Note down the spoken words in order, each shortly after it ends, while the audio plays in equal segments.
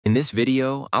In this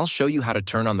video, I'll show you how to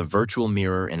turn on the virtual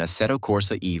mirror in Assetto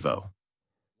Corsa EVO.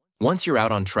 Once you're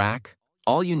out on track,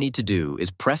 all you need to do is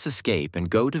press Escape and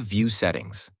go to View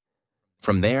Settings.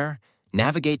 From there,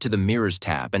 navigate to the Mirrors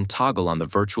tab and toggle on the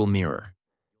virtual mirror.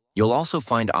 You'll also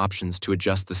find options to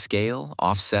adjust the scale,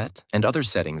 offset, and other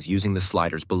settings using the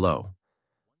sliders below.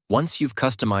 Once you've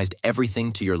customized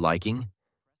everything to your liking,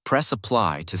 press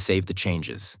Apply to save the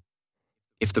changes.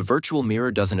 If the virtual mirror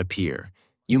doesn't appear,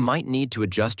 you might need to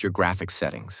adjust your graphics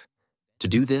settings. To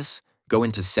do this, go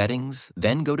into Settings,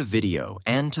 then go to Video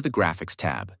and to the Graphics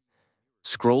tab.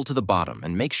 Scroll to the bottom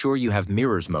and make sure you have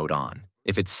Mirrors mode on.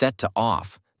 If it's set to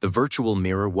Off, the virtual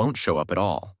mirror won't show up at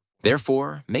all.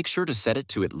 Therefore, make sure to set it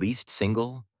to at least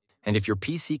Single, and if your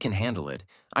PC can handle it,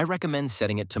 I recommend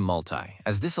setting it to Multi,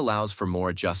 as this allows for more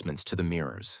adjustments to the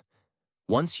mirrors.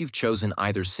 Once you've chosen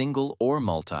either Single or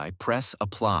Multi, press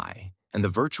Apply, and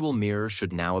the virtual mirror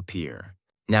should now appear.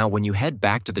 Now, when you head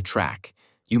back to the track,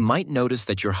 you might notice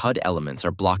that your HUD elements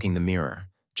are blocking the mirror,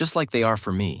 just like they are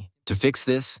for me. To fix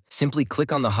this, simply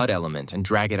click on the HUD element and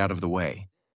drag it out of the way.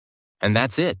 And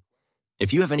that's it.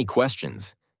 If you have any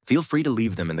questions, feel free to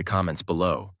leave them in the comments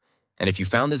below. And if you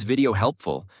found this video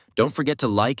helpful, don't forget to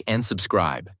like and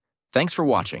subscribe. Thanks for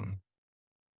watching.